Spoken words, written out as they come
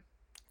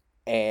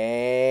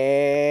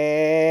And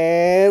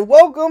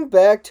welcome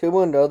back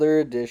to another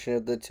edition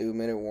of the 2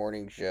 Minute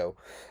Warning Show.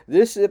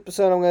 This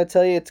episode, I'm going to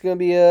tell you, it's going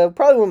to be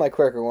probably one of my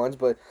quicker ones,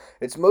 but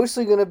it's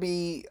mostly going to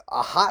be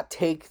a hot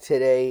take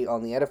today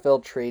on the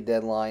NFL trade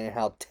deadline and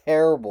how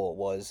terrible it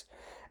was.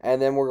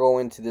 And then we're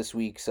going to this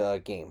week's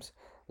games.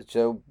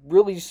 So,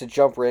 really, just to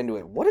jump right into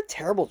it, what a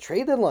terrible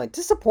trade deadline.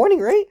 Disappointing,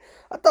 right?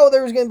 I thought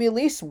there was going to be at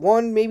least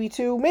one, maybe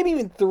two, maybe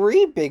even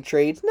three big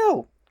trades.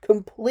 No,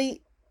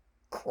 complete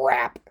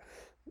crap.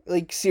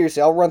 Like,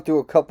 seriously, I'll run through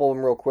a couple of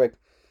them real quick.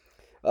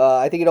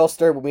 I think it all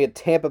started when we had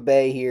Tampa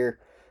Bay here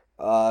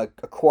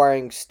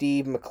acquiring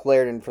Steve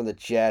McLaren from the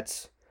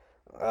Jets.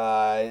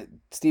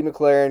 Steve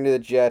McLaren to the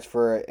Jets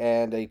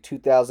and a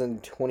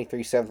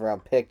 2023 seventh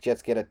round pick.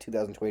 Jets get a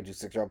 2022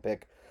 sixth round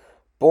pick.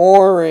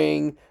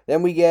 Boring.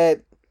 Then we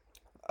get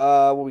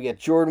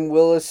Jordan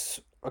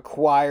Willis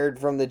acquired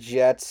from the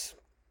Jets.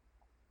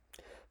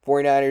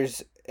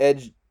 49ers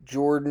edge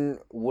Jordan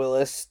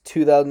Willis,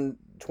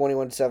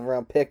 2021 seventh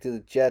round pick to the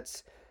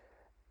Jets.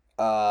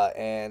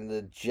 And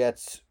the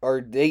Jets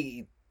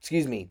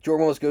Jordan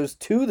Willis goes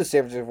to the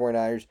San Francisco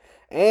 49ers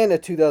and a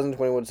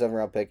 2021 seventh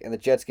round pick, and the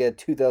Jets get a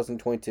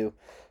 2022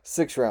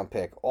 sixth round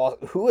pick.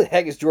 Who the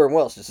heck is Jordan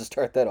Willis? Just to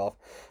start that off.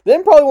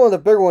 Then probably one of the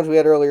bigger ones we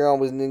had earlier on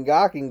was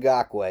Ngakwe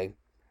Ngakoue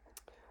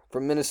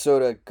from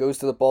Minnesota goes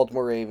to the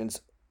Baltimore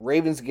Ravens.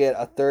 Ravens get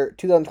a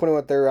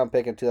 2021 third round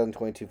pick and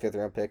 2022 fifth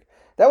round pick.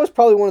 That was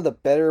probably one of the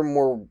better,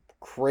 more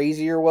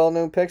crazier, well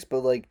known picks, but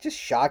like just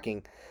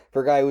shocking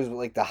for a guy who was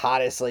like the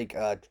hottest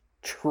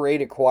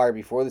trade acquired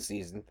before the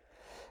season.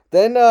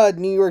 Then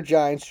New York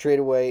Giants trade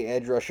away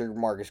edge rusher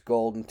Marcus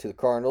Golden to the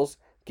Cardinals,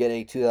 get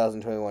a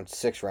 2021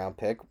 sixth round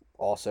pick.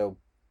 Also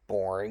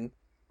boring.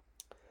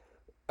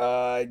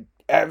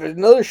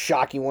 Another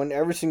shocking one,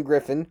 Everson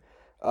Griffin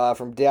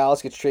from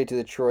Dallas gets traded to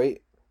Detroit.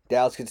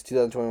 Dallas gets a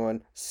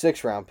 2021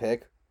 sixth round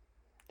pick.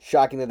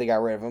 Shocking that they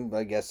got rid of him, but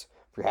I guess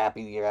we're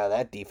happy to get out of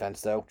that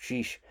defense, though.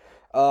 Sheesh.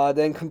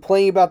 Then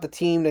complaining about the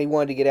team they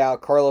wanted to get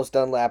out, Carlos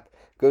Dunlap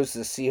goes to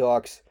the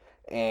Seahawks,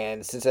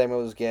 and Cincinnati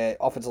Bengals get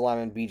offensive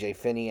lineman B.J.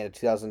 Finney and a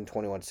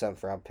 2021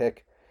 seventh round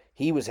pick.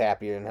 He was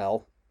happier than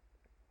hell.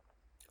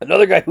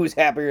 Another guy who was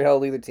happier than hell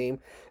to leave the team.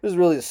 This was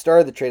really the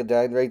start of the trade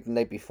deadline, right the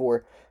night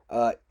before.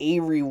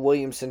 Avery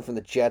Williamson from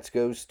the Jets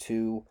goes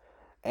to,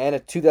 and a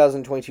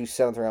 2022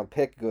 seventh round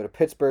pick go to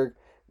Pittsburgh.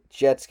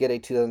 Jets get a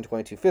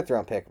 2022 fifth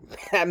round pick.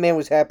 That man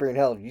was happier than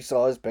hell. If you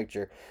saw his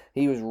picture,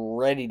 he was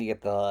ready to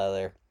get the hell out of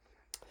there.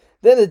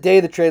 Then the day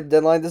of the trade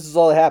deadline, this is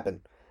all that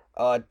happened.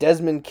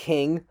 Desmond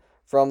King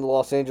from the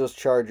Los Angeles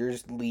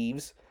Chargers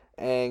leaves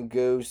and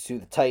goes to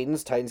the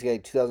Titans. Titans get a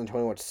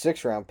 2021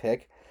 sixth round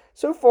pick.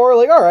 So far,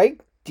 all right,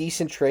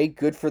 decent trade.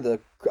 Good for the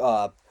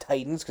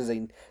Titans because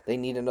they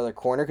need another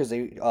corner because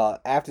they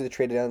after the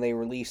trade deadline they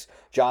release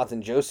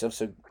Jonathan Joseph,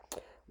 so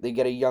they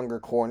get a younger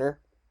corner.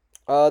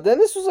 Then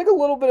this was like a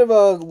little bit of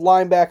a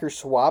linebacker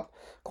swap.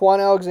 Quan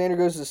Alexander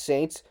goes to the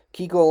Saints.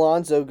 Kiko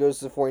Alonso goes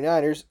to the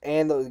 49ers.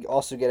 And they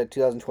also get a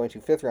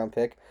 2022 fifth round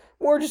pick.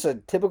 More just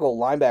a typical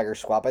linebacker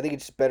swap. I think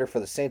it's better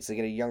for the Saints to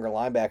get a younger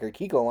linebacker.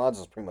 Kiko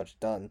Alonso's pretty much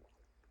done.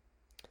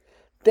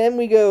 Then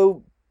we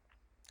go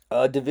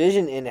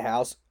division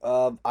in-house.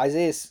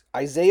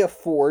 Isaiah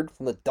Ford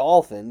from the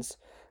Dolphins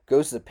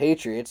goes to the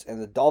Patriots.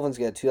 And the Dolphins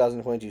get a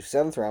 2022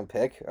 seventh round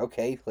pick.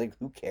 Okay,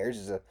 who cares?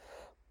 He's a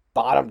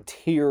bottom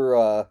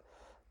tier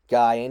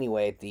guy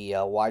anyway at the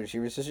wide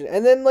receiver position.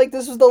 And then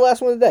this was the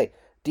last one of the day.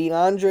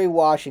 DeAndre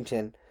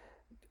Washington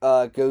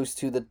goes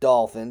to the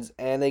Dolphins,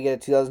 and they get a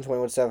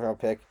 2021 seventh round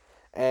pick,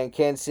 and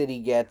Kansas City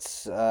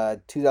gets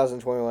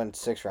 2021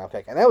 sixth round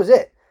pick, and that was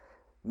it.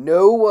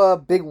 No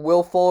big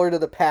Will Fuller to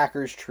the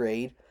Packers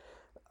trade.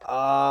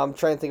 I'm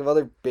trying to think of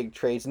other big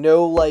trades.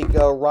 No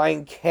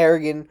Ryan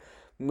Kerrigan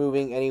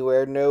moving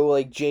anywhere.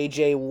 No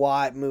J.J.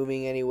 Watt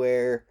moving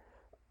anywhere.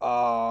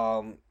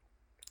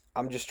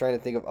 I'm just trying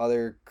to think of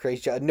other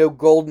crazy. No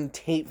Golden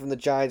Tate from the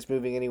Giants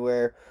moving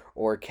anywhere,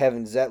 or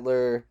Kevin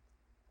Zettler.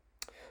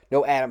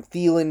 No Adam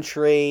Thielen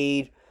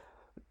trade.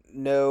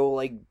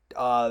 No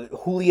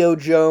Julio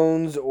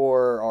Jones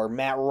or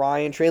Matt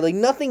Ryan trade.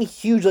 Nothing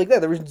huge like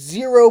that. There was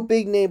zero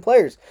big name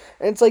players,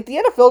 and it's the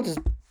NFL just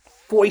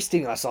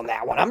foisting us on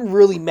that one. I'm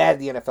really mad at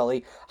the NFL.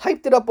 They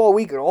hyped it up all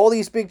week and all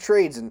these big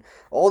trades, and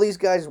all these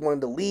guys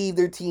wanted to leave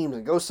their teams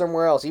and go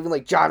somewhere else.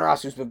 Even John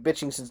Ross, who's been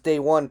bitching since day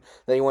one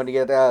that he wanted to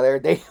get out of there,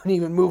 they didn't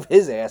even move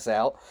his ass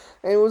out.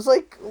 And it was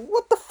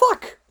what the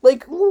fuck?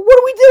 What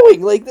are we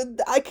doing?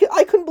 I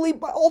couldn't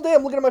believe all day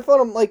I'm looking at my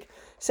phone. I'm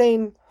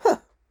saying,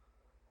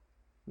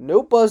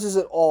 no buzzes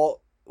at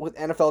all with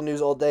NFL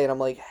news all day, and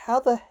I'm how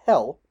the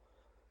hell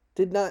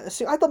did not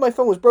see? I thought my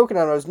phone was broken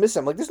out and I was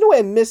missing. I'm there's no way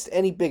I missed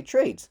any big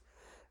trades.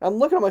 I'm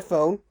looking at my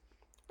phone,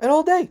 and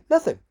all day,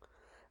 nothing.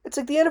 It's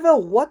the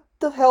NFL, what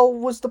the hell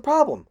was the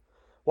problem?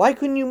 Why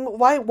couldn't you,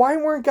 why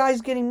weren't guys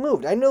getting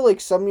moved? I know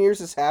some years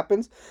this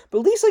happens,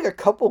 but at least a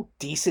couple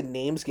decent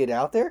names get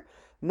out there.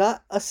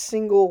 Not a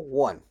single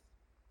one.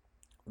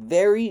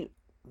 Very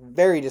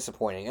Very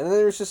disappointing. And then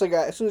there was just like,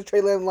 as soon as the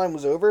trade line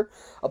was over,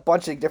 a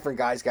bunch of different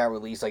guys got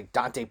released. Like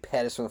Dante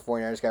Pettis from the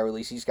 49ers got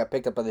released. He just got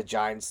picked up by the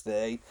Giants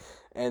today.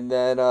 And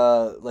then,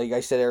 like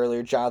I said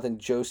earlier, Jonathan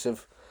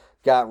Joseph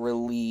got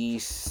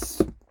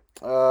released.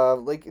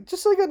 Like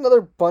just like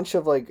another bunch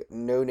of like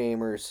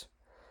no-namers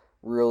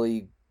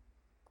really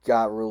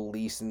got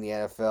released in the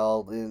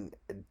NFL.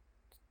 And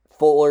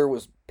Fuller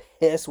was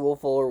pissed. Will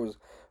Fuller was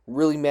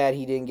really mad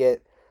he didn't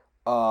get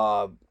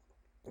uh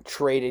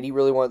traded. He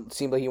really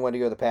seemed like he wanted to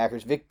go to the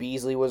Packers. Vic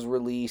Beasley was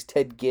released.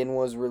 Ted Ginn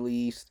was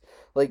released.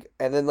 Like,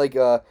 and then like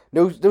no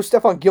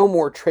Stephon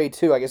Gilmore trade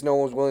too. I guess no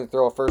one was willing to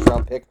throw a first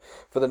round pick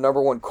for the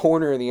number one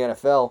corner in the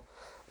NFL.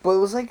 But it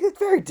was like it's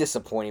very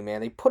disappointing,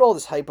 man. They put all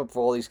this hype up for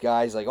all these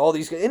guys, like all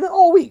these guys, and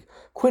all week.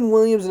 Quinn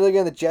Williams, another guy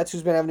on the Jets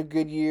who's been having a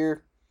good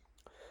year.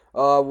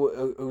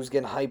 Who's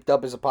getting hyped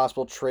up as a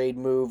possible trade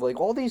move. Like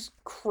all these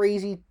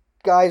crazy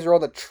guys are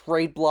on the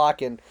trade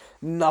block and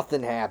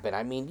nothing happened.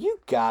 I mean, you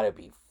gotta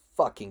be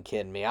fucking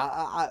kidding me.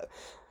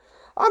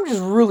 I'm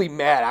just really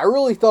mad. I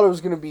really thought it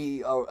was going to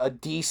be a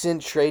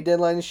decent trade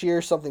deadline this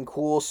year, something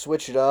cool,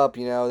 switch it up,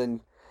 then,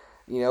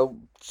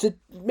 to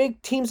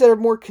make teams that are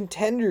more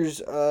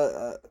contenders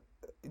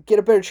get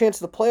a better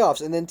chance of the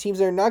playoffs, and then teams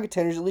that are not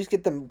contenders at least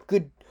get them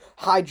good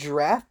high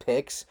draft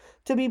picks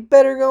to be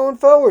better going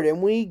forward,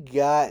 and we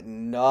got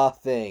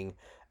nothing.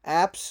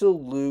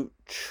 Absolute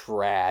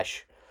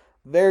trash.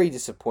 Very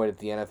disappointed at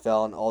the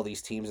NFL and all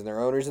these teams and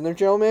their owners and their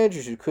general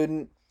managers who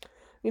couldn't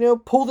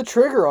pull the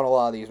trigger on a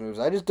lot of these moves.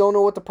 I just don't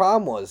know what the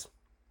problem was.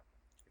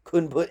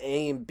 Couldn't put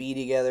A and B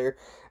together,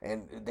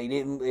 and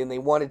they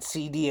wanted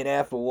C, D, and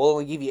F, but we'll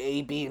only give you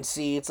A, B, and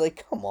C. It's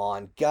like, come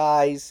on,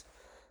 guys.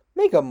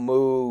 Make a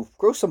move.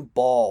 Grow some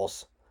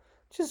balls.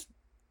 Just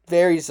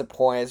very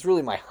disappointed. It's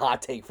really my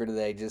hot take for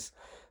today. Just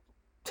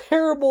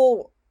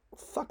terrible,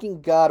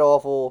 fucking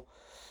god-awful.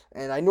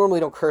 And I normally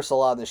don't curse a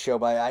lot on this show,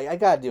 but I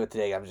gotta do it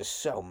today. I'm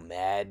just so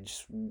mad.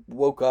 Just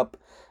woke up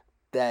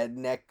that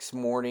next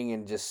morning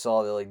and just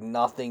saw that like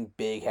nothing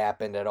big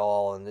happened at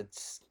all, and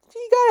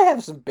you gotta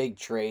have some big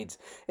trades.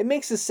 It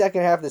makes the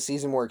second half of the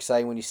season more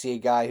exciting when you see a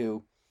guy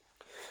who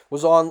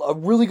was on a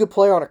really good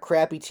player on a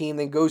crappy team,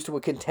 then goes to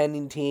a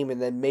contending team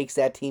and then makes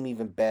that team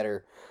even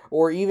better.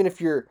 Or even if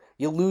you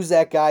lose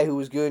that guy who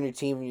was good in your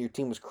team and your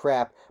team was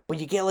crap, but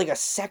you get like a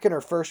second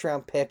or first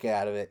round pick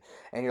out of it,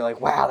 and you're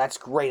like, wow, that's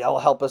great. That'll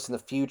help us in the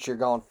future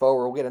going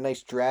forward. We'll get a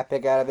nice draft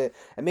pick out of it,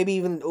 and maybe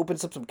even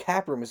opens up some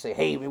cap room and say,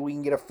 hey, maybe we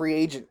can get a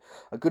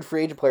good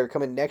free agent player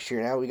coming next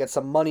year. Now we got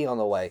some money on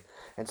the way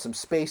and some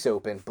space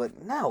open.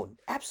 But no,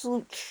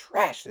 absolute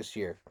trash this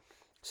year.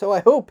 So I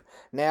hope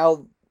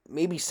now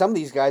maybe some of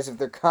these guys, if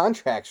their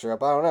contracts are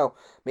up, I don't know,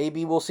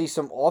 maybe we'll see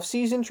some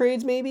off-season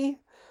trades maybe.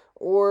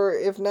 Or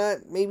if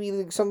not,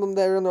 maybe some of them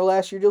that are in their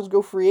last year deals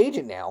go free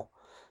agent now.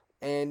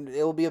 And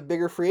it'll be a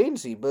bigger free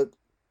agency. But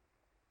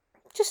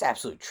just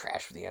absolute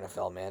trash for the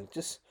NFL, man.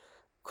 Just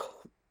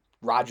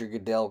Roger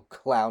Goodell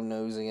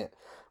clown-nosing it.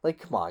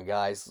 Like, come on,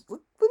 guys.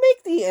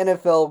 Make the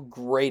NFL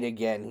great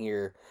again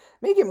here.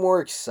 Make it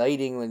more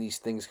exciting when these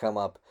things come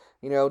up.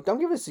 Don't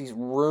give us these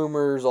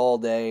rumors all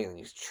day and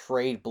these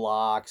trade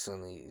blocks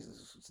and these...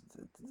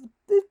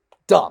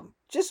 Dumb.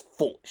 Just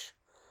foolish.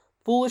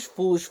 Foolish,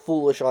 foolish,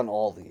 foolish on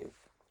all of you.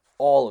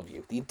 All of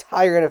you. The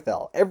entire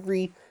NFL.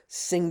 Every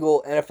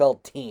single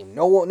NFL team.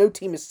 No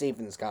team is safe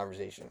in this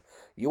conversation.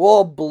 You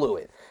all blew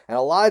it. And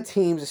a lot of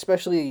teams,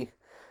 especially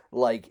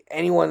like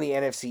anyone in the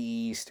NFC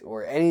East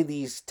or any of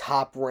these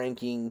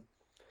top-ranking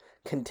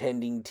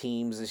contending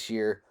teams this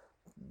year,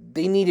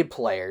 they needed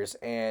players,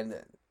 and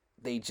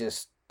they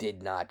just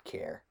did not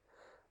care.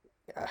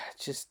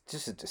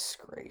 Just a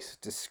disgrace.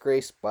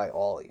 Disgrace by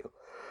all of you.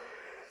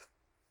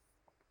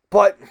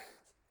 But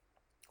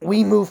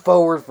we move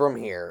forward from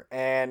here,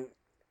 and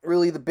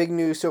really the big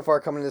news so far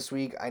coming this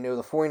week, I know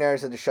the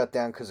 49ers had to shut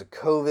down because of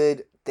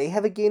COVID. They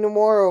have a game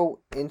tomorrow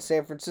in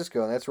San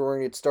Francisco, and that's where we're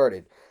going to get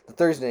started. The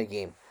Thursday night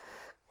game.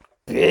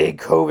 Big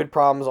COVID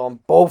problems on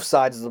both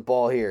sides of the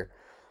ball here.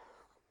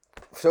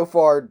 So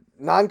far,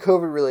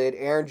 non-COVID related,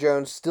 Aaron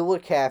Jones still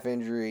with calf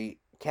injury,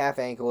 calf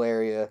ankle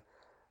area.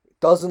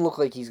 Doesn't look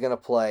like he's going to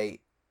play.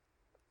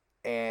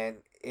 And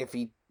if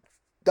he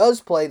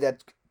does play,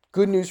 that's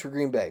good news for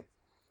Green Bay.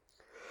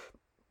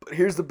 But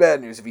here's the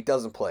bad news if he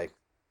doesn't play.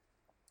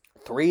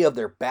 3 of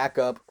their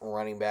backup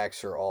running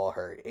backs are all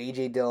hurt.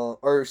 A.J. Dillon,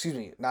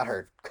 not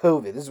hurt,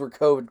 COVID. This is where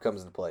COVID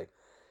comes into play.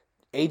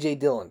 A.J.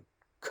 Dillon,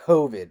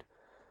 COVID.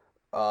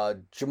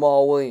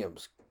 Jamal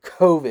Williams,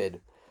 COVID.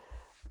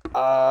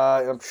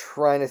 I'm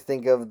trying to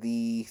think of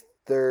the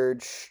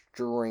third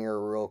stringer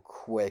real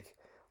quick.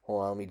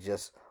 Hold on, let me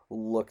just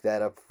look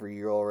that up for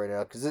you all right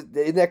now. Because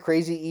isn't that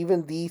crazy?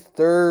 Even the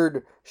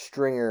third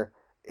stringer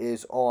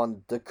is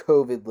on the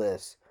COVID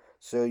list.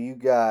 So you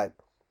got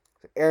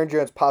Aaron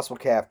Jones, possible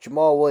calf.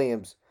 Jamal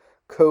Williams,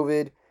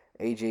 COVID.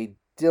 A.J.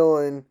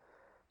 Dillon,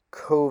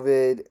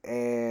 COVID.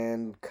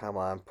 And come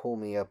on, pull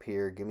me up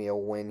here. Give me a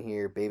win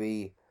here,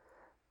 baby.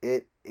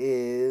 It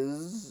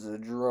is,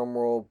 drum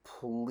roll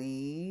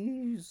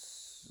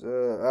please.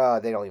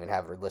 They don't even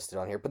have it listed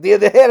on here. But they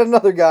had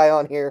another guy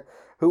on here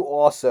who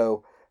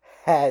also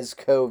has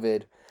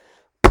COVID.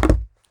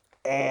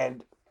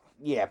 And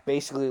yeah,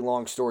 basically,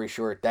 long story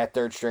short, that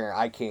third stringer,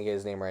 I can't get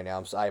his name right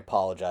now. I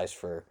apologize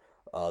for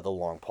the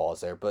long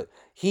pause there, but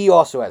he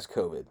also has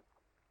COVID.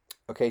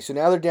 Okay, so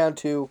now they're down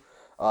to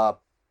uh,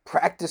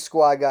 practice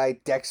squad guy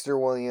Dexter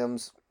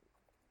Williams,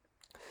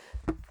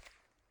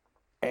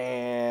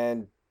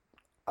 and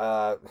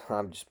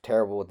I'm just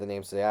terrible with the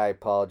names today. I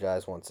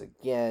apologize once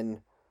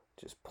again.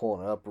 Just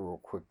pulling it up real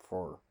quick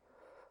for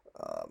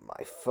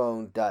my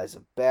phone dies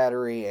of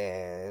battery,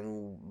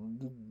 and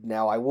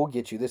now I will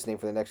get you this name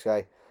for the next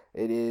guy.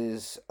 It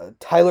is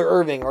Tyler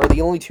Irving are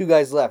the only two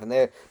guys left,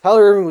 and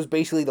Tyler Irving was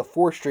basically the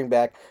fourth string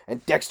back,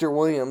 and Dexter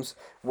Williams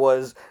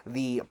was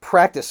the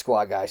practice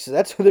squad guy. So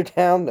that's who they're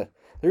down to.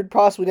 They're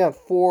possibly down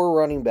 4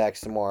 running backs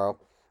tomorrow.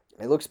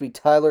 It looks to be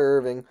Tyler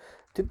Irving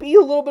to be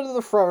a little bit of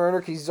the front runner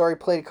because he's already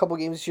played a couple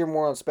games this year,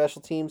 more on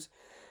special teams,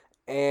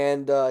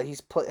 and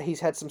he's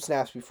had some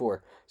snaps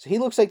before, so he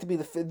looks like to be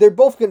they're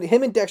both going to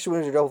him and Dexter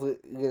Williams are both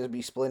going to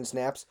be splitting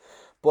snaps,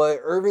 but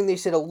Irving they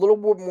said a little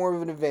bit more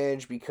of an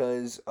advantage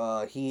because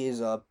he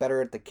is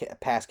better at the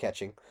pass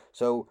catching.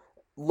 So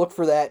look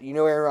for that.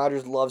 Aaron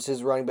Rodgers loves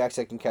his running backs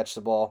that can catch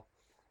the ball.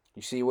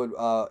 You see it with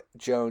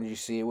Jones, you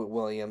see it with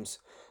Williams.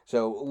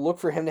 So look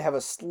for him to have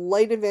a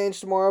slight advantage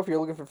tomorrow if you're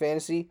looking for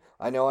fantasy.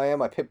 I know I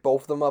am. I picked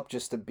both of them up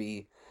just to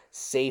be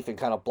safe and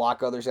kind of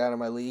block others out of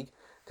my league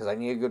because I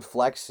need a good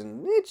flex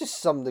and it's just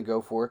something to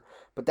go for.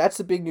 But that's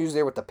the big news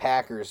there with the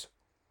Packers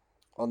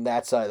on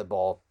that side of the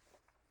ball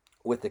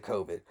with the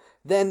COVID.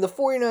 Then the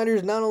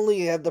 49ers not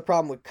only have the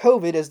problem with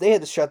COVID as they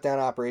had to shut down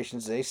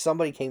operations today.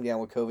 Somebody came down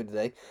with COVID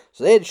today.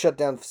 So they had to shut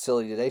down the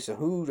facility today. So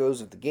who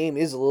knows if the game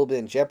is a little bit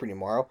in jeopardy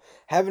tomorrow.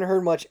 Haven't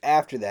heard much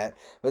after that.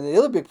 But the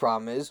other big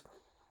problem is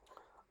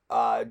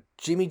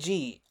Jimmy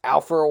G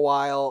out for a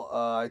while.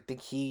 I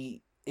think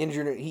he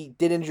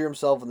did injure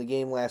himself in the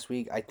game last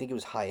week. I think it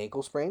was high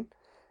ankle sprain.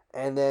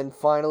 And then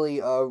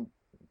finally,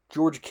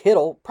 George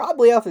Kittle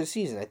probably out for the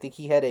season. I think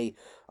he had a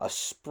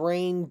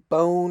sprained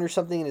bone or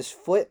something in his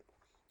foot,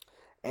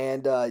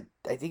 and I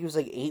think it was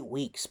like 8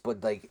 weeks.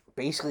 But like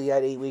basically,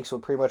 that 8 weeks will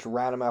pretty much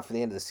round him out for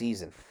the end of the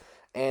season.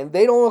 And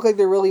they don't look like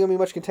they're really gonna be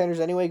much contenders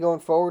anyway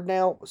going forward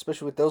now,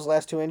 especially with those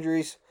last 2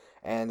 injuries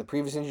and the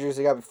previous injuries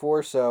they got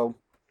before. So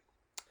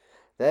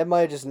that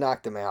might have just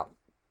knocked them out.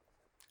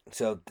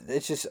 So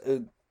it's just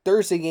a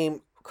Thursday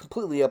game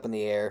completely up in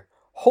the air.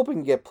 Hoping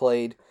to get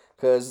played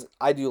because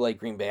I do like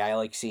Green Bay. I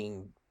like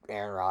seeing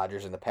Aaron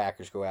Rodgers and the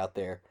Packers go out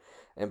there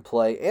and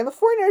play. And the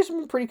 49ers have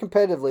been pretty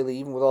competitive lately,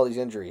 even with all these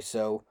injuries.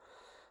 So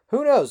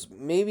who knows?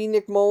 Maybe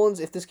Nick Mullins,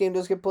 if this game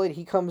does get played,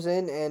 he comes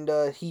in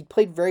and he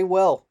played very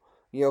well,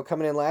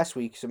 coming in last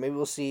week. So maybe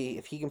we'll see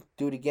if he can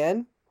do it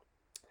again.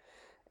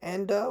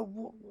 And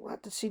we'll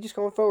have to see just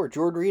going forward.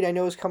 Jordan Reed, I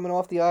know, is coming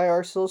off the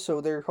IR still, so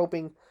they're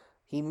hoping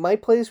he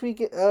might play this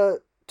week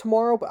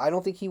tomorrow, but I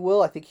don't think he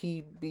will. I think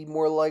he'd be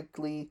more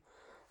likely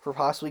for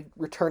possibly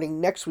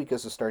returning next week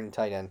as a starting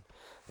tight end.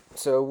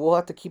 So we'll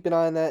have to keep an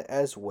eye on that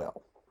as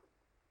well.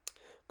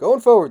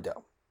 Going forward,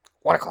 though,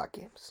 1 o'clock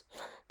games.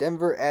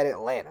 Denver at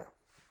Atlanta.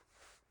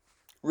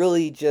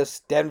 Really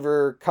just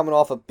Denver coming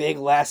off a big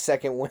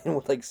last-second win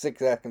with like 6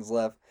 seconds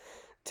left.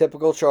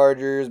 Typical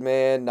Chargers,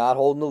 man, not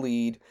holding the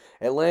lead.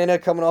 Atlanta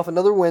coming off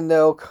another win,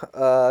 though,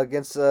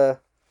 against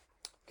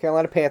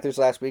Carolina Panthers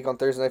last week on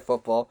Thursday Night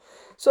Football.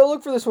 So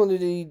look for this one to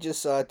be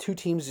just two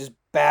teams just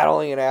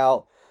battling it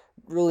out.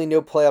 Really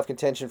no playoff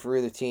contention for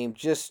either team.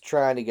 Just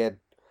trying to get,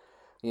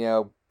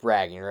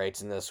 bragging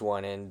rights in this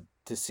one and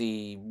to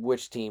see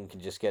which team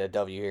can just get a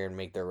W here and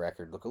make their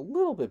record look a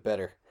little bit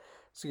better.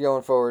 So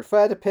going forward, if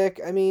I had to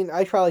pick,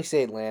 I'd probably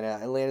say Atlanta.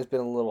 Atlanta's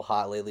been a little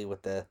hot lately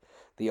with the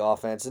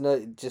offense.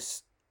 And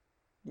just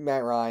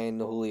Matt Ryan,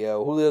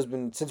 Julio. Julio's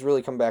been, since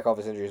really come back off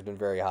his injury, has been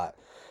very hot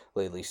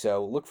lately.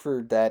 So look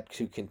for that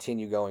to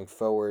continue going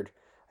forward.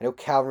 I know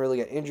Calvin really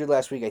got injured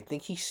last week. I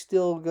think he's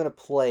still going to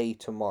play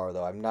tomorrow,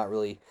 though.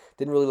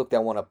 Didn't really look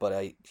that one up,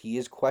 but he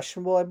is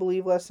questionable, I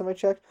believe, last time I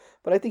checked.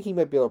 But I think he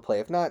might be able to play.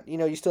 If not,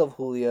 you still have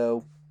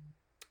Julio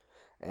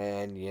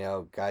and,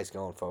 guys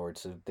going forward,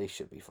 so they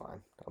should be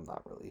fine. I'm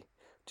not really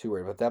too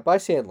worried about that. But I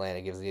say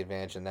Atlanta gives the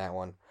advantage in that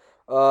one.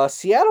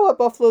 Seattle at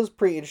Buffalo is a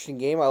pretty interesting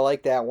game. I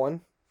like that one.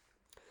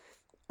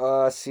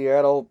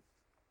 Seattle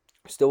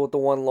still with the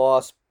one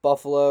loss.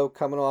 Buffalo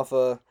coming off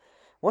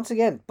once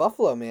again,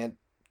 Buffalo, man,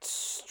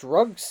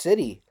 Strug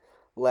City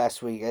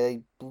last week.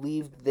 I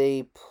believe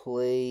they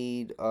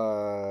played,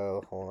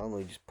 hold on,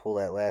 let me just pull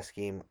that last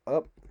game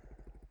up.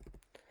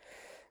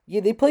 Yeah,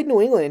 they played New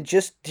England and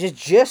just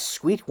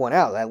squeaked one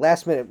out. That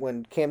last minute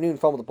when Cam Newton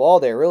fumbled the ball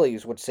there really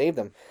is what saved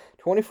them.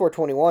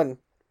 24-21.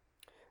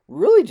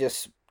 Really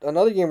just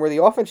another game where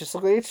the offense just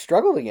looked like it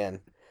struggled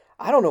again.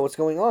 I don't know what's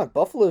going on.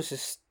 Buffalo's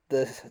just,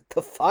 the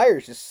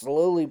fire's just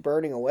slowly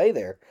burning away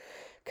there.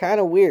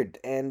 Kind of weird.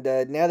 And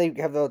now they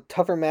have a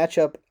tougher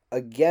matchup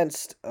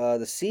against the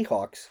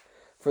Seahawks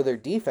for their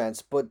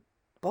defense. But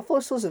Buffalo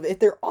still has, if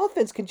their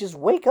offense can just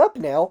wake up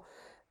now,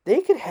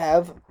 they could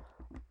have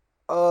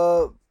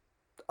a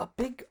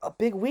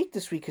big week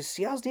this week because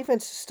Seattle's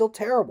defense is still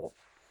terrible.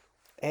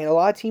 And a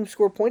lot of teams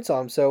score points on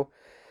them. So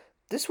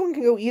This one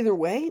can go either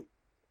way.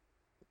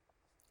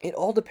 It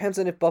all depends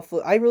on if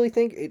Buffalo. I really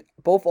think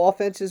both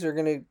offenses are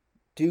going to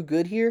do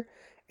good here.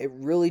 It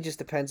really just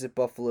depends if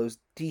Buffalo's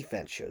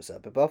defense shows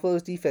up. If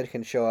Buffalo's defense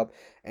can show up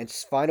and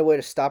find a way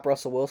to stop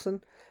Russell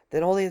Wilson,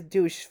 then all they have to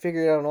do is just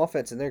figure it out on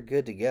offense and they're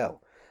good to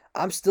go.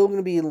 I'm still going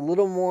to be a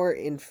little more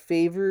in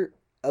favor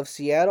of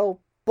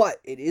Seattle, but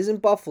it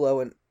isn't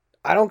Buffalo, and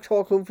I don't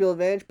talk home field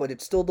advantage, but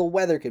it's still the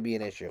weather could be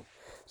an issue.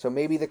 So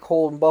maybe the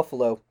cold in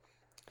Buffalo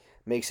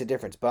makes a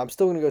difference, but I'm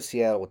still going to go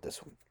Seattle with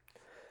this one.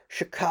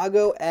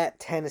 Chicago at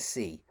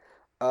Tennessee.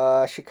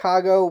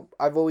 Chicago,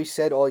 I've always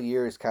said all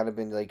year, has kind of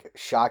been like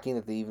shocking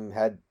that they even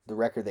had the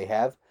record they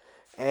have,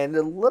 and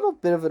a little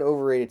bit of an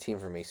overrated team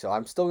for me. So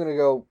I'm still gonna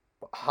go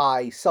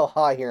high, sell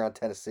high here on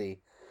Tennessee.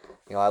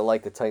 I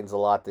like the Titans a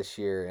lot this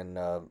year, and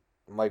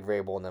Mike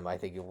Vrabel and them, I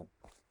think will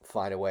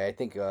find a way. I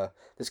think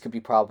this could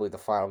be probably the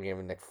final game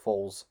of Nick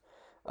Foles.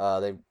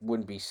 They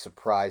wouldn't be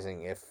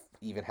surprising if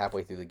even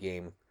halfway through the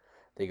game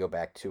they go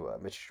back to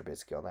Mitch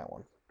Trubisky on that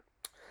one.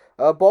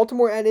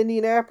 Baltimore at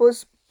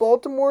Indianapolis.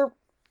 Baltimore,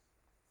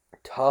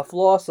 tough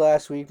loss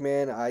last week,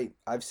 man.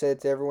 I've said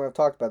to everyone I've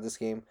talked about this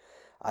game,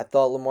 I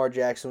thought Lamar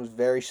Jackson was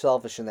very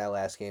selfish in that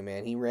last game,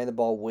 man. He ran the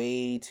ball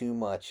way too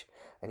much,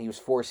 and he was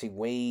forcing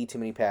way too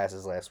many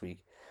passes last week.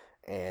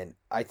 And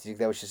I think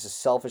that was just a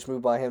selfish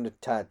move by him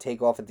to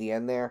take off at the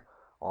end there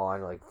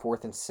on like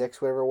 4th and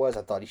 6, whatever it was.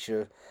 I thought he should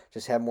have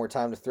just had more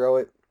time to throw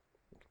it,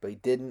 but he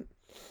didn't.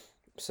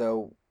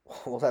 So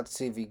we'll have to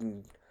see if he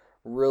can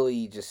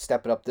really just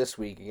step it up this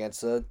week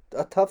against a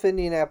tough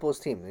Indianapolis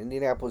team.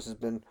 Indianapolis has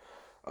been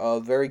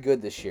very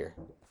good this year.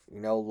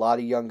 A lot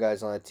of young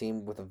guys on that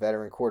team with a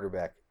veteran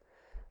quarterback.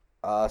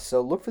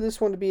 So look for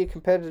this one to be a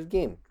competitive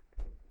game.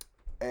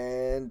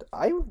 And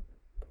I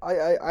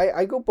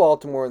go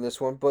Baltimore in this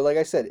one, but like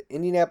I said,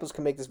 Indianapolis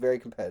can make this very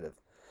competitive.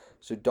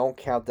 So don't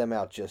count them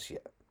out just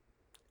yet.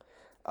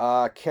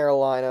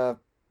 Carolina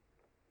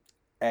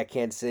at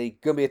Kansas City,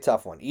 gonna be a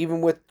tough one. Even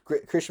with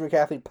Christian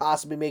McCaffrey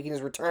possibly making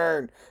his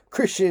return,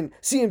 Christian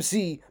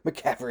CMC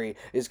McCaffrey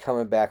is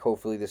coming back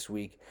hopefully this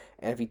week.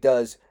 And if he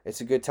does, it's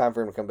a good time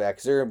for him to come back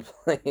because they're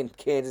playing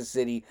Kansas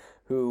City,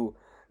 who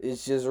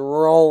is just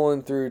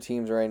rolling through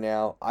teams right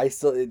now. I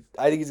think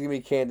it's gonna be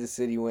a Kansas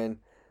City win.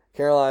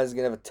 Carolina's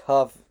gonna have a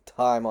tough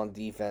time on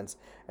defense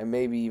and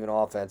maybe even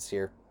offense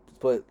here,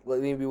 but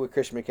maybe with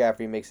Christian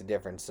McCaffrey makes a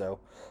difference. So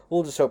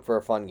we'll just hope for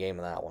a fun game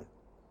in that one.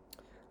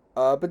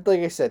 But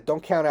like I said,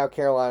 don't count out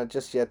Carolina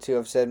just yet, too.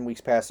 I've said in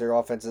weeks past their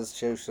offenses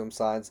show some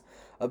signs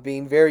of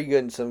being very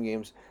good in some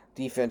games.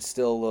 Defense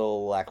still a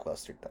little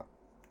lackluster,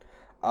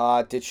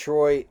 though.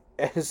 Detroit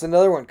is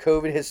another one.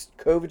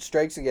 COVID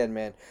strikes again,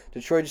 man.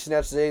 Detroit just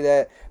announced today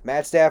that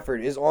Matt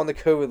Stafford is on the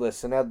COVID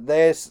list. So now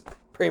this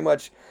pretty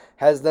much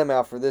has them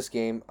out for this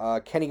game.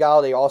 Kenny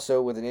Golladay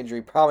also with an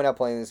injury, probably not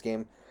playing this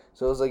game.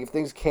 So it's like if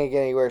things can't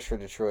get any worse for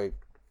Detroit,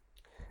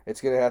 it's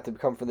going to have to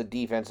come from the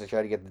defense to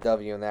try to get the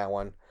W in that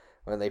one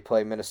when they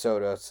play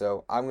Minnesota.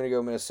 So I'm going to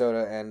go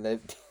Minnesota, and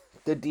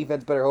the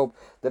defense better hope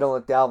they don't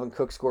let Dalvin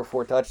Cook score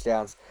 4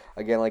 touchdowns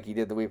again like he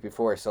did the week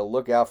before. So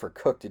look out for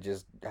Cook to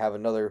just have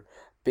another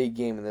big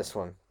game in this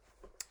one.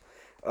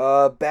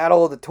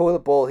 Battle of the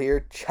toilet bowl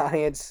here.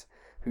 Giants,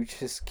 who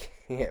just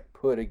can't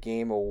put a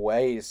game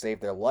away to save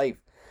their life,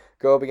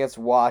 go up against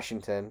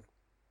Washington.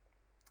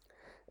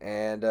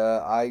 And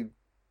I'm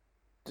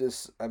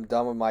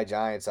done with my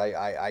Giants.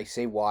 I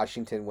say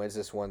Washington wins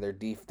this one. Their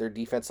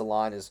defensive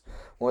line is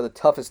one of the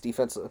toughest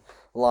defensive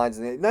lines.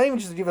 Not even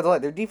just the defensive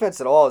line. Their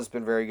defense at all has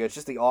been very good. It's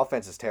just the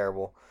offense is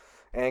terrible.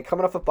 And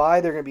coming off a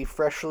bye, they're going to be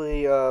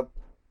freshly, well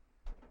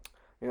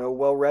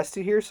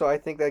rested here. So I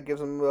think that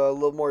gives them a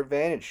little more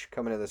advantage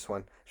coming into this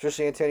one.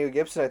 Especially Antonio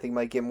Gibson, I think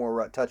might get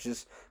more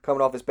touches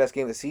coming off his best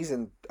game of the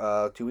season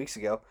 2 weeks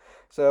ago.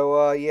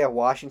 So,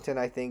 Washington,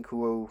 I think,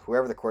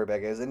 whoever the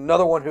quarterback is.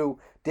 Another one who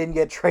didn't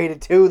get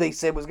traded, too. They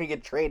said was going to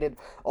get traded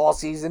all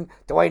season.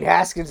 Dwayne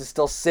Haskins is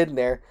still sitting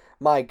there.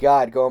 My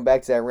God, going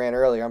back to that rant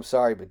earlier, I'm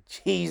sorry, but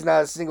he's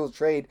not a single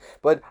trade.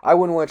 But I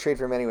wouldn't want to trade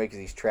for him anyway because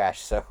he's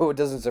trash. So it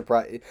doesn't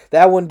surprise.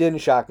 That one didn't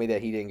shock me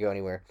that he didn't go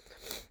anywhere.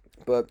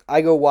 But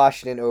I go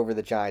Washington over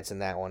the Giants in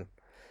that one.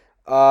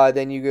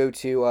 Then you go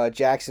to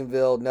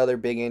Jacksonville, another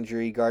big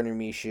injury, Gardner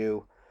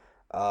Minshew.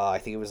 I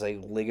think it was like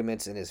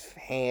ligaments in his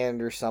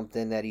hand or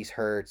something that he's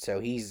hurt,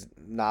 so he's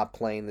not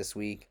playing this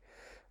week.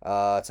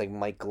 It's like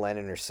Mike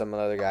Glennon or some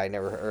other guy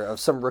or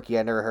some rookie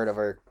I never heard of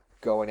are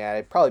going at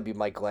it. Probably be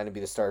Mike Glennon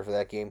be the starter for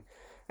that game,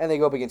 and they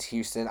go up against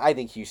Houston. I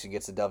think Houston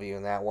gets a W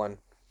in that one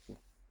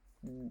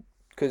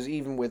because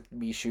even with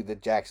Minshew, the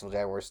Jacksonville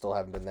Jaguars still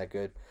haven't been that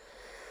good.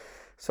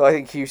 So I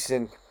think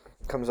Houston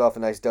comes off a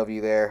nice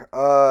W there.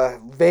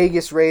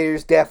 Vegas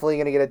Raiders definitely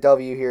going to get a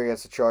W here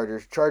against the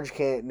Chargers. Chargers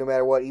can't, no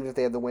matter what, even if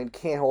they have the win,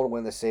 can't hold a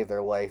win to save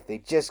their life. They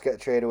just got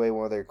traded away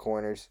one of their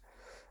corners.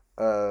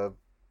 And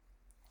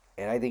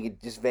I think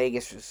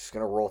Vegas is just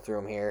going to roll through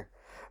them here.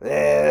 The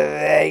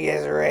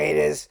Vegas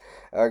Raiders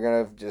are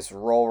going to just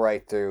roll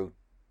right through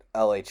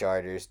LA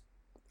Chargers.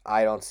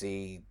 I don't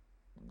see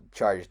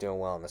Chargers doing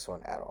well in this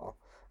one at all.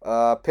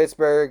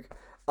 Pittsburgh,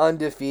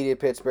 undefeated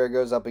Pittsburgh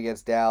goes up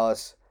against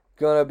Dallas.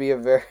 Gonna be a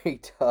very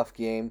tough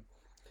game.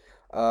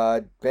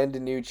 Ben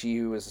DiNucci,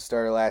 who was the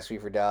starter last week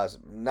for Dallas,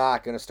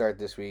 not gonna start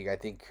this week. I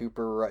think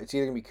it's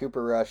either gonna be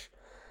Cooper Rush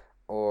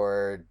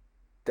or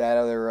that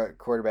other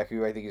quarterback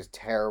who I think is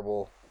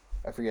terrible.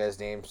 I forget his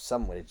name.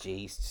 Some with a G.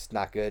 He's just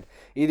not good.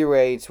 Either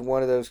way, it's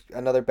one of those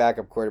another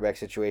backup quarterback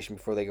situation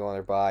before they go on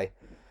their bye,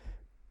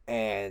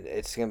 and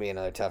it's gonna be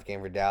another tough game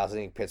for Dallas. I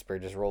think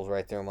Pittsburgh just rolls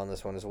right through them on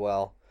this one as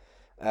well.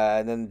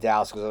 And then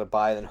Dallas goes on a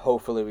bye, and then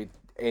hopefully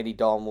Andy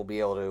Dalton will be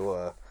able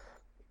to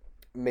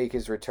make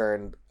his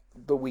return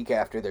the week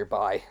after their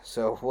bye.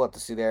 So we'll have to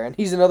see there. And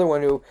he's another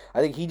one who I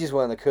think he just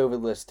went on the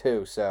COVID list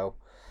too. So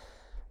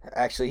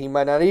actually, he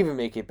might not even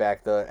make it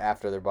back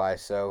after their bye.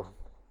 So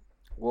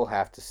we'll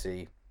have to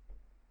see.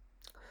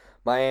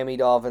 Miami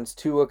Dolphins,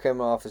 Tua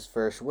coming off his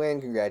first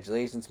win.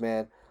 Congratulations,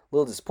 man. A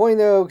little disappointing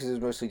though because it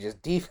was mostly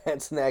just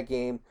defense in that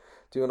game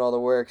doing all the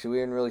work. So we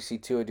didn't really see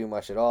Tua do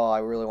much at all. I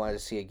really wanted to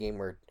see a game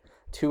where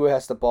Tua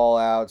has the ball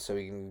out so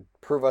he can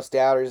prove us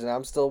doubters, and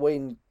I'm still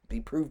waiting to be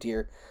proved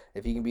here.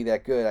 If he can be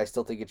that good, I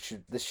still think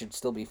this should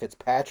still be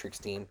Fitzpatrick's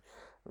team.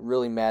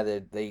 Really mad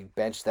that they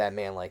benched that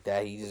man like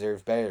that. He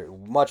deserves better,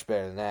 much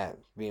better than that,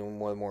 being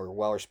one of the more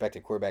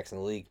well-respected quarterbacks in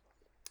the league.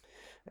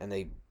 And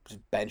they just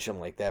bench him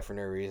like that for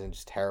no reason,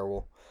 just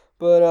terrible.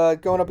 But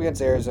going up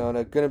against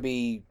Arizona, gonna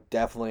be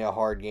definitely a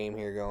hard game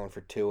here going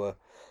for Tua.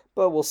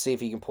 But we'll see if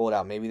he can pull it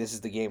out. Maybe this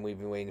is the game we've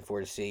been waiting for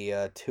to see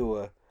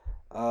Tua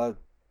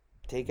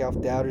take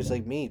out doubters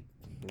like me.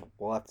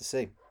 We'll have to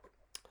see.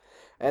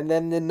 And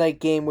then the night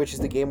game, which is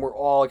the game we're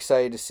all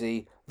excited to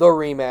see, the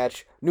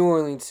rematch, New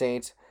Orleans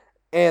Saints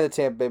and the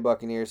Tampa Bay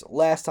Buccaneers.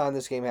 Last time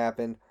this game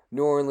happened,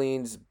 New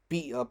Orleans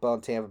beat up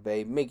on Tampa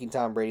Bay, making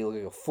Tom Brady look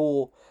like a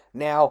fool.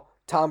 Now,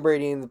 Tom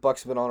Brady and the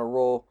Bucs have been on a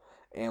roll,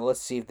 and let's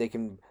see if they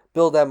can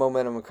build that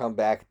momentum and come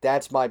back.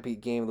 That's my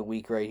game of the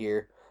week right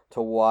here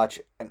to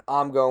watch, and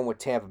I'm going with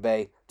Tampa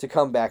Bay to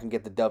come back and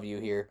get the W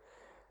here.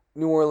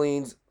 New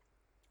Orleans,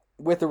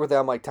 with or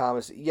without Mike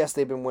Thomas, yes,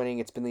 they've been winning.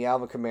 It's been the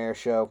Alvin Kamara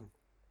show.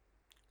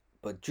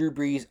 But Drew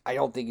Brees, I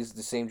don't think is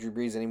the same Drew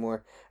Brees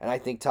anymore. And I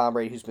think Tom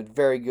Brady, who's been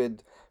very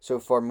good so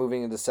far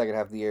moving into the second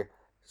half of the year,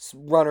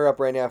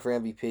 runner-up right now for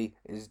MVP,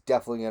 is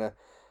definitely going to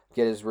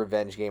get his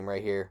revenge game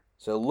right here.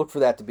 So look for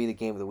that to be the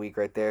game of the week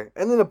right there.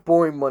 And then a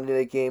boring Monday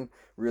night game,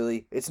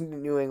 really. It's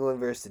New England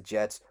versus the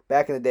Jets.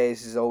 Back in the day,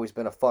 this has always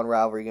been a fun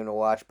rivalry game to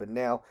watch. But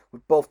now,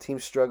 with both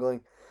teams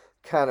struggling,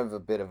 kind of a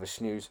bit of a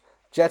snooze.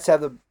 Jets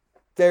have the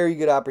very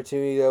good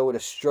opportunity, though, with a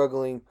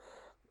struggling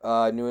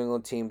New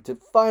England team to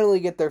finally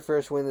get their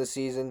first win this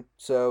season.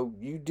 So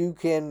you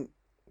can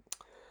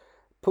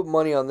put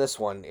money on this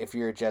one if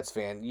you're a Jets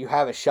fan. You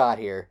have a shot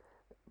here,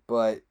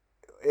 but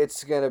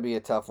it's going to be a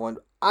tough one.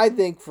 I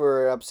think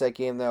for an upset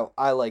game, though,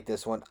 I like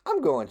this one.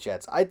 I'm going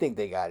Jets. I think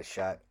they got a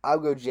shot. I'll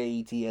go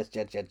Jets,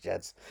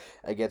 Jets,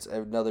 against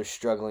another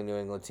struggling New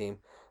England team.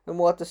 And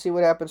we'll have to see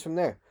what happens from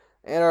there.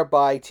 And our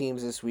bye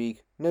teams this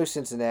week, no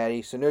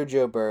Cincinnati, so no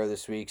Joe Burrow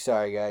this week.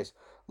 Sorry, guys.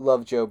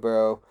 Love Joe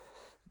Burrow.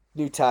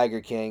 New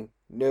Tiger King.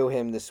 No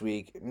him this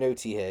week. No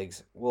T.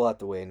 Higgs. We'll have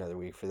to wait another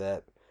week for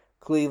that.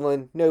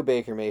 Cleveland. No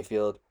Baker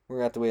Mayfield. We're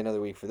going to have to wait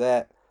another week for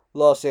that.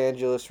 Los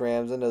Angeles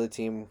Rams. Another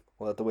team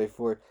we'll have to wait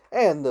for.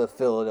 And the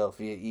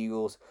Philadelphia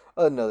Eagles.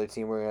 Another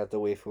team we're going to have to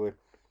wait for.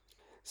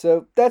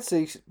 So that's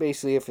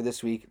basically it for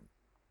this week.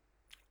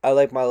 I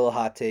like my little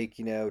hot take.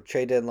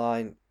 Trade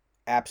deadline.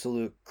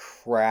 Absolute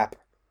crap.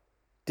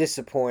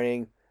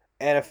 Disappointing.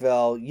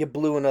 NFL. You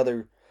blew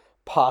another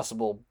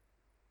possible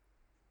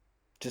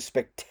just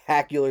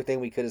spectacular thing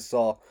we could have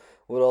saw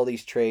with all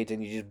these trades,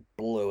 and you just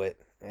blew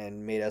it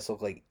and made us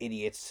look like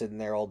idiots sitting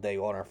there all day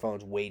on our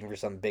phones waiting for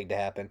something big to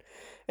happen,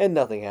 and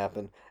nothing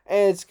happened.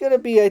 And it's gonna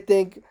be, I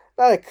think,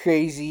 not a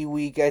crazy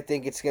week. I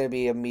think it's gonna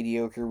be a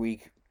mediocre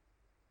week.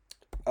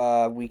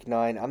 Week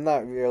 9. I'm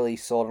not really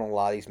sold on a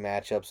lot of these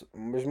matchups.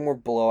 There's more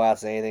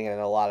blowouts than anything,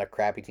 and a lot of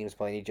crappy teams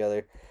playing each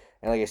other.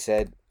 And like I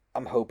said,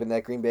 I'm hoping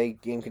that Green Bay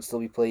game can still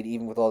be played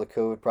even with all the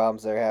COVID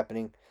problems that are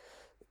happening.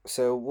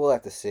 So we'll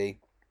have to see.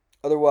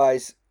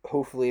 Otherwise,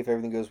 hopefully, if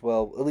everything goes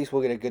well, at least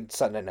we'll get a good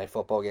Sunday night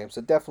football game.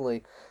 So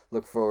definitely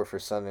look forward for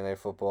Sunday night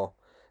football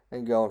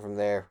and going from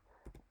there.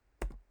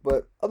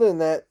 But other than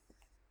that,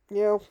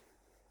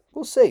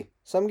 we'll see.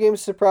 Some games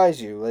surprise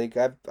you. Like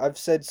I've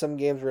said, some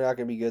games were not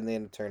going to be good and they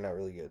end up turning out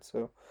really good. So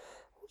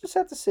we'll just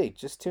have to see.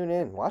 Just tune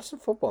in, watch some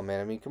football,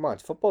 man. I mean, come on,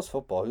 football's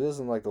football. Who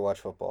doesn't like to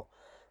watch football?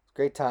 It's a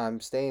great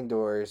time. Stay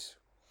indoors.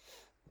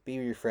 Be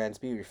with your friends.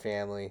 Be with your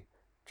family.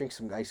 Drink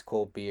some ice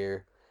cold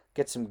beer.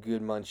 Get some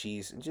good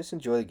munchies and just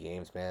enjoy the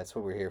games, man. That's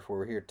what we're here for.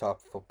 We're here to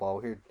talk football.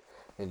 We're here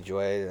to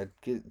enjoy it.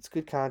 It's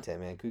good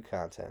content, man. Good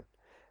content.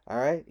 All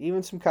right,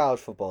 even some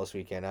college football this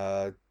weekend.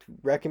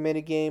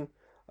 Recommended game,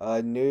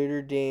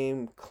 Notre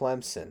Dame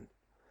Clemson.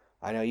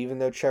 I know even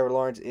though Trevor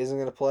Lawrence isn't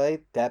going to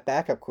play, that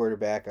backup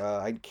quarterback,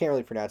 I can't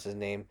really pronounce his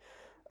name,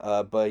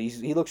 but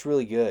he looks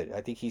really good.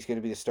 I think he's going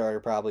to be the starter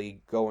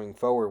probably going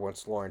forward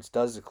once Lawrence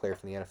does declare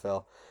from the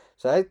NFL.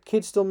 So that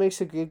kid still makes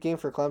a good game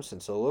for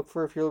Clemson. So if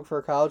you're looking for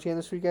a college game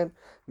this weekend,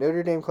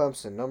 Notre Dame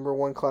Clemson, number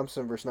 1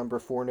 Clemson versus number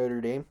 4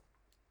 Notre Dame.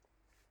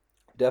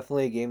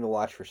 Definitely a game to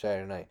watch for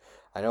Saturday night.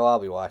 I know I'll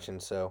be watching,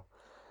 so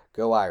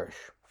go Irish.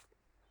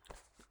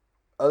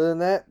 Other than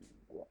that,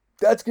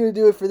 that's going to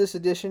do it for this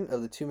edition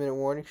of the 2 Minute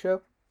Warning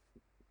Show.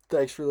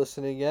 Thanks for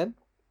listening again.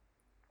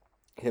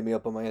 Hit me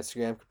up on my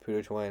Instagram,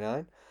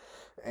 Caputo29.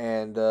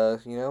 And,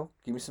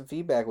 give me some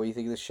feedback. What do you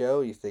think of the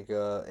show? You think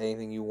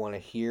anything you want to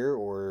hear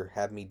or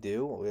have me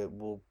do?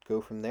 We'll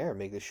go from there and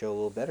make the show a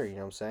little better, you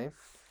know what I'm saying?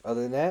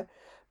 Other than that,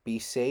 be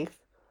safe,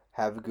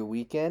 have a good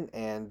weekend,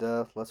 and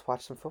let's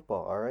watch some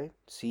football, all right?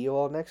 See you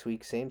all next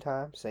week, same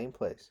time, same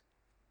place.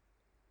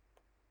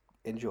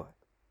 Enjoy.